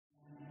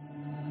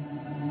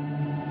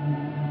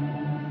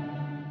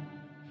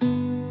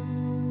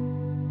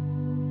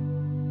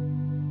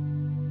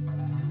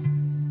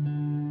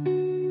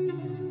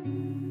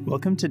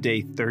Welcome to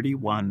day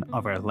 31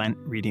 of our Lent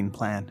reading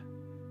plan.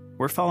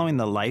 We're following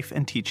the life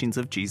and teachings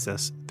of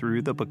Jesus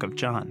through the book of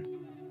John.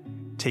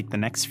 Take the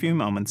next few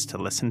moments to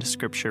listen to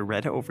scripture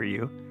read over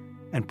you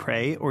and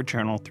pray or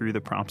journal through the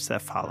prompts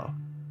that follow.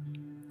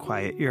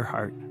 Quiet your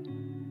heart.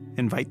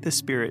 Invite the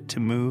Spirit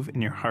to move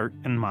in your heart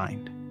and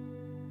mind.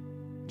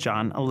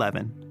 John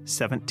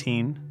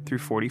 11:17 through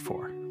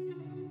 44.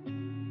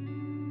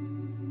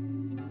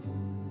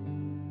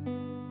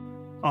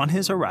 On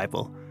his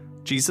arrival,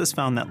 Jesus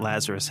found that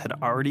Lazarus had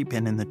already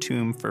been in the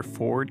tomb for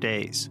 4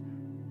 days.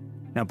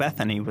 Now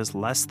Bethany was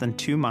less than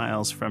 2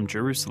 miles from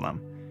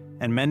Jerusalem,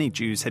 and many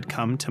Jews had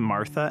come to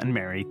Martha and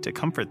Mary to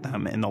comfort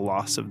them in the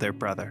loss of their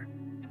brother.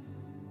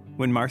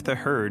 When Martha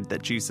heard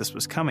that Jesus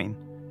was coming,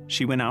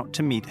 she went out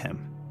to meet him,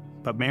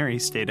 but Mary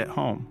stayed at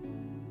home.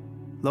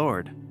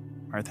 "Lord,"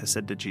 Martha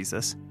said to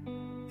Jesus,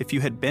 "if you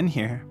had been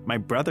here, my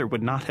brother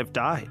would not have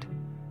died.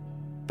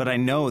 But I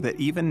know that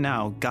even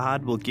now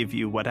God will give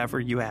you whatever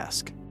you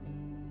ask."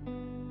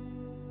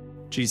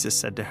 Jesus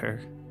said to her,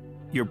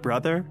 "Your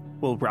brother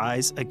will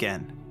rise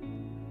again."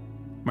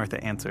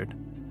 Martha answered,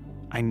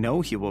 "I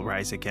know he will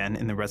rise again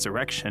in the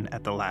resurrection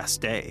at the last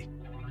day."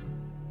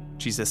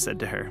 Jesus said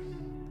to her,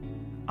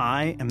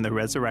 "I am the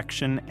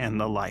resurrection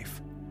and the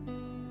life.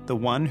 The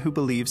one who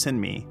believes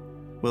in me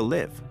will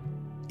live,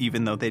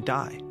 even though they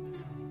die.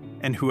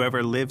 And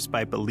whoever lives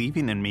by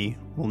believing in me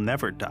will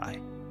never die.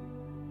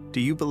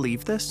 Do you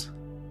believe this?"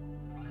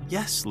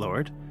 "Yes,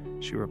 Lord,"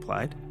 she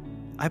replied.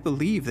 "I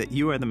believe that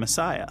you are the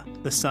Messiah,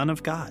 the Son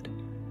of God,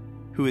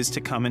 who is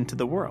to come into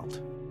the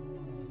world."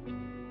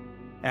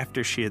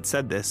 After she had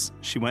said this,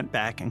 she went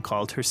back and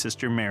called her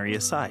sister Mary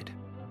aside.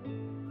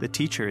 "The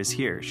teacher is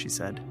here," she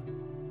said,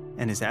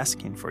 "and is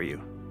asking for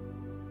you."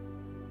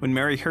 When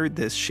Mary heard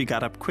this, she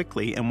got up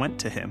quickly and went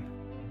to him.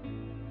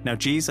 Now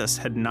Jesus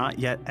had not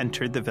yet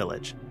entered the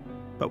village,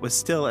 but was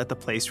still at the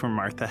place where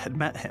Martha had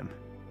met him.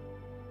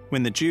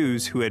 When the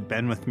Jews who had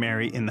been with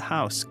Mary in the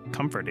house,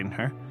 comforting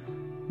her,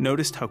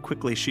 noticed how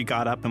quickly she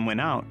got up and went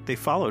out, they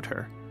followed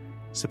her,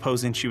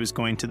 supposing she was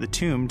going to the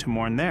tomb to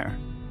mourn there.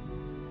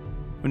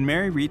 When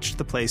Mary reached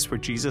the place where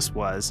Jesus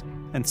was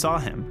and saw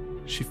him,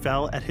 she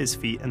fell at his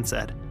feet and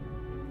said,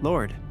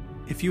 "Lord,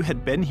 if you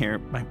had been here,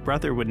 my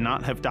brother would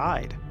not have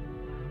died."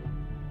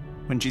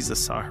 When Jesus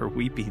saw her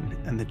weeping,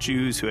 and the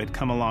Jews who had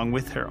come along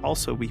with her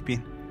also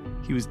weeping,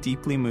 he was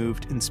deeply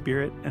moved in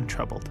spirit and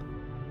troubled.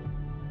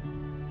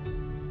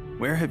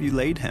 "Where have you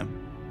laid him?"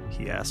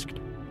 he asked.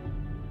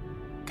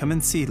 "Come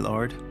and see,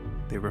 Lord,"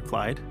 they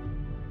replied.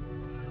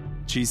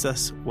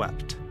 Jesus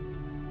wept.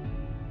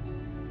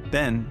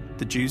 Then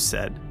the Jews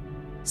said,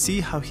 "See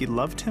how he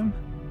loved him?"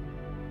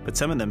 But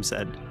some of them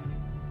said,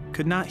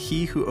 "Could not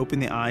he who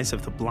opened the eyes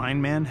of the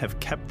blind man have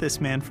kept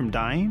this man from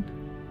dying?"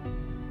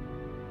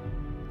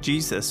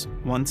 Jesus,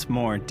 once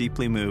more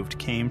deeply moved,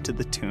 came to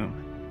the tomb.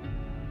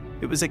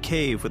 It was a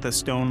cave with a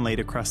stone laid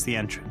across the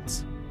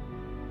entrance.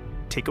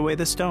 "Take away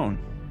the stone,"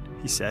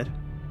 he said.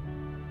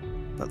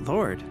 "But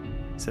Lord,"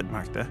 said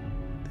Martha,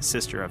 the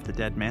sister of the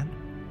dead man,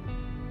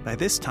 "by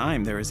this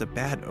time there is a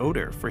bad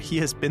odor, for he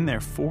has been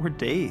there 4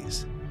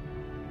 days."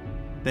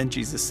 Then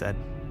Jesus said,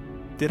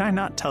 "Did I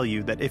not tell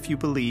you that if you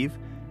believe,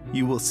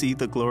 you will see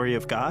the glory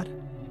of God?"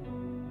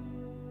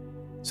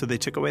 So they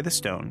took away the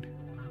stone.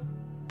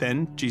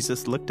 Then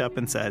Jesus looked up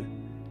and said,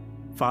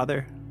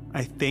 "Father,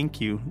 I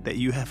thank you that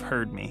you have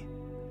heard me.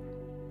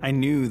 I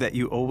knew that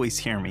you always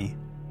hear me,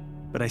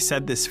 but I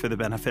said this for the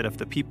benefit of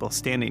the people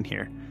standing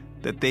here,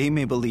 that they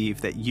may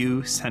believe that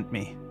you sent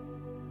me."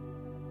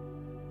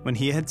 When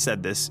he had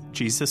said this,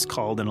 Jesus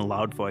called in a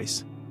loud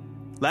voice,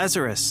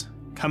 "Lazarus,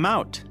 come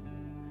out!"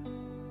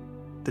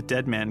 The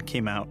dead man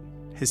came out,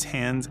 his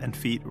hands and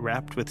feet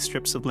wrapped with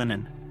strips of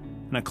linen,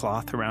 and a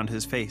cloth around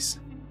his face.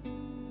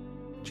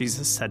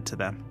 Jesus said to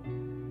them,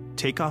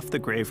 "Take off the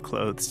grave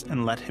clothes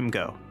and let him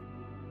go."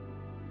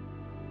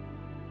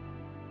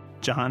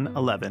 John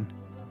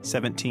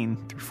 11:17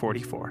 through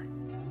 44.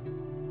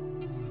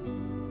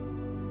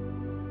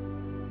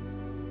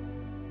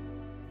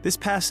 This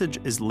passage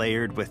is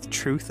layered with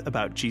truth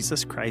about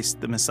Jesus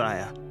Christ, the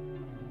Messiah.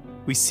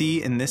 We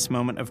see in this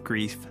moment of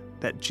grief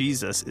that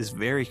Jesus is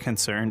very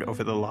concerned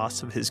over the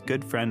loss of his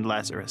good friend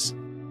Lazarus.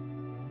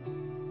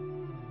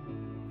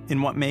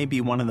 In what may be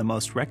one of the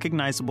most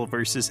recognizable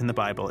verses in the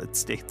Bible, it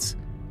states,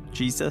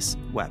 "Jesus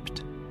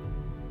wept."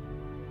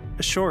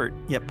 A short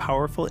yet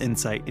powerful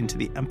insight into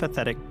the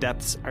empathetic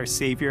depths our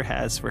Savior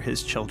has for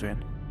his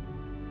children.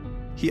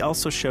 He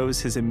also shows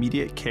his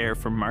immediate care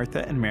for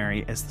Martha and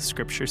Mary, as the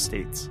scripture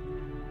states.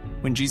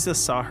 When Jesus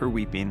saw her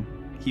weeping,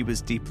 he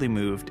was deeply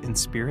moved in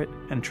spirit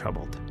and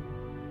troubled.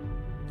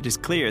 It is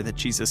clear that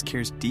Jesus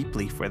cares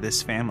deeply for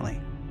this family.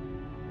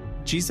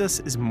 Jesus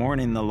is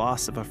mourning the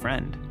loss of a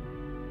friend.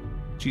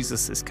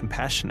 Jesus is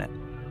compassionate,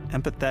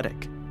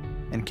 empathetic,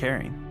 and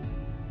caring.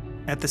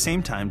 At the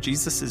same time,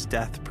 Jesus'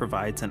 death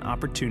provides an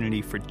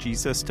opportunity for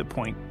Jesus to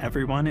point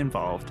everyone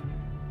involved,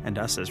 and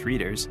us as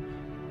readers,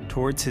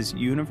 towards his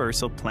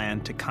universal plan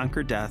to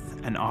conquer death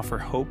and offer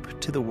hope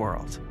to the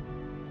world.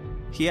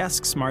 He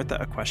asks Martha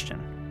a question.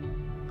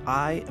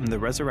 "I am the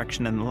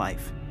resurrection and the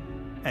life.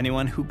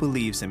 Anyone who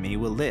believes in me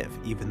will live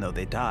even though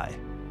they die,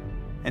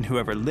 and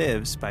whoever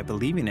lives by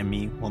believing in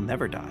me will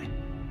never die.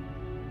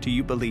 Do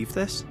you believe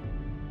this?"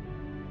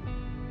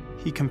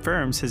 He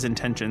confirms his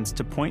intentions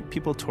to point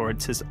people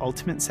towards his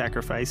ultimate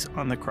sacrifice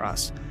on the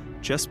cross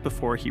just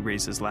before he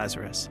raises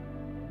Lazarus.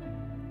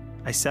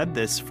 "I said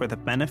this for the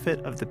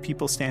benefit of the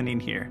people standing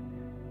here,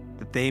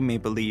 that they may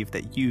believe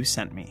that you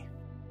sent me."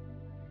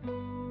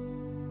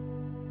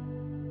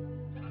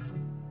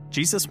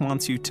 Jesus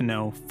wants you to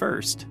know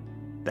first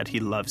that he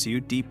loves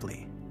you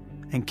deeply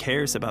and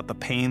cares about the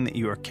pain that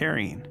you are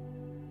carrying.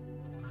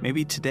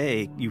 Maybe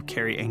today you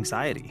carry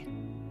anxiety.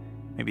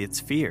 Maybe it's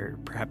fear,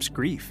 perhaps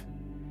grief.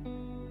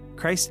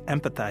 Christ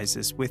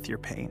empathizes with your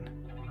pain.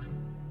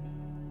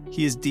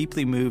 He is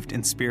deeply moved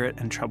in spirit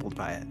and troubled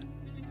by it.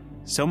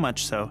 So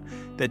much so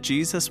that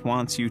Jesus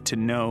wants you to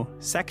know,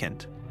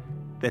 second,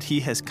 that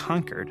he has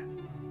conquered.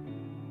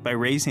 By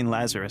raising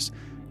Lazarus,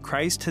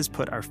 Christ has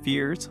put our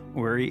fears,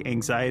 worry,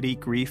 anxiety,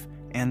 grief,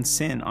 and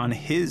sin on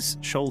his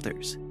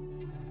shoulders.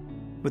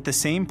 With the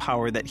same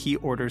power that he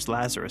orders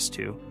Lazarus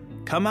to,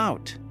 "Come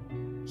out,"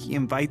 he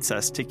invites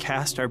us to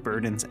cast our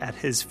burdens at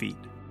his feet.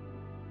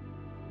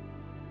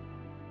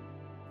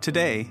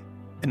 Today,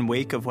 in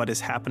wake of what is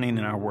happening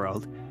in our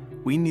world,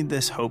 we need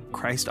this hope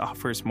Christ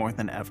offers more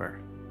than ever.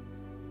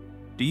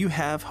 Do you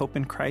have hope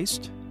in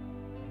Christ?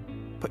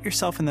 Put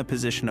yourself in the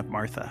position of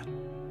Martha.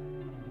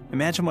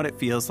 Imagine what it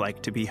feels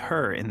like to be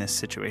her in this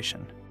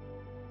situation.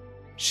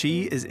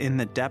 She is in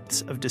the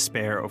depths of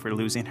despair over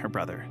losing her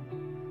brother,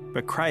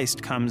 but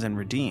Christ comes and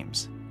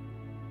redeems.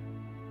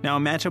 Now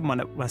imagine what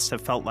it must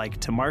have felt like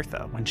to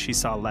Martha when she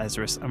saw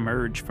Lazarus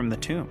emerge from the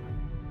tomb.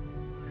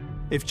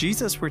 If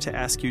Jesus were to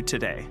ask you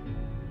today,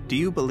 "Do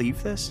you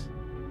believe this?"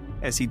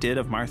 as he did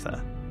of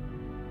Martha,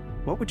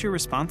 what would your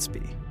response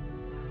be?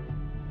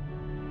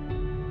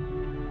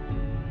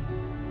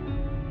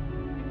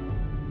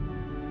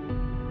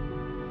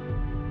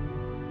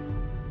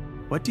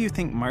 What do you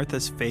think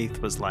Martha's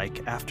faith was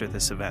like after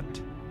this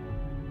event?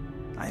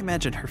 I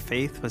imagine her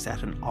faith was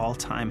at an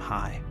all-time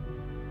high.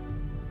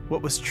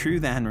 What was true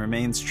then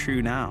remains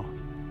true now.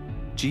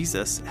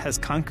 Jesus has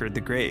conquered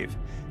the grave,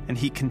 and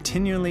he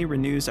continually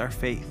renews our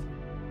faith.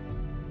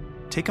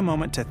 Take a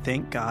moment to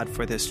thank God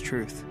for this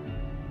truth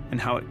and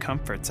how it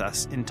comforts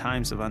us in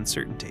times of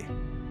uncertainty.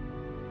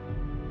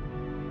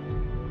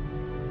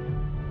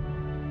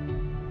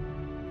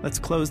 Let's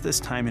close this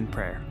time in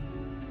prayer.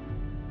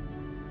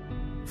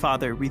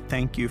 Father, we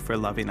thank you for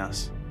loving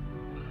us.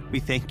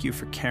 We thank you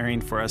for caring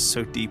for us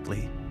so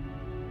deeply.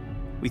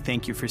 We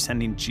thank you for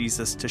sending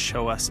Jesus to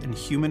show us in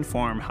human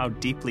form how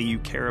deeply you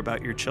care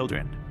about your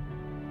children.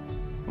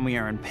 When we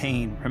are in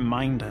pain,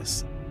 remind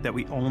us that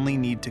we only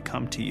need to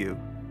come to you.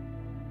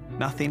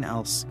 Nothing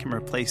else can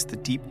replace the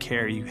deep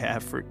care you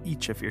have for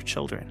each of your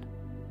children.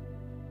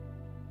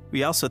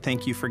 We also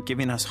thank you for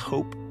giving us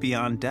hope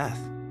beyond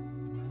death.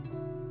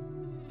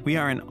 We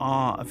are in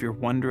awe of your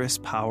wondrous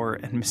power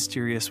and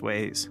mysterious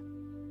ways.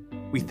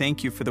 We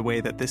thank you for the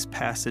way that this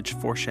passage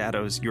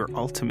foreshadows your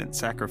ultimate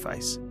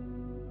sacrifice.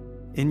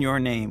 In your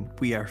name,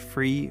 we are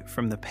free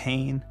from the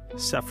pain,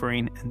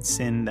 suffering, and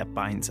sin that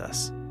binds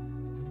us.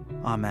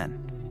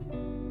 Amen.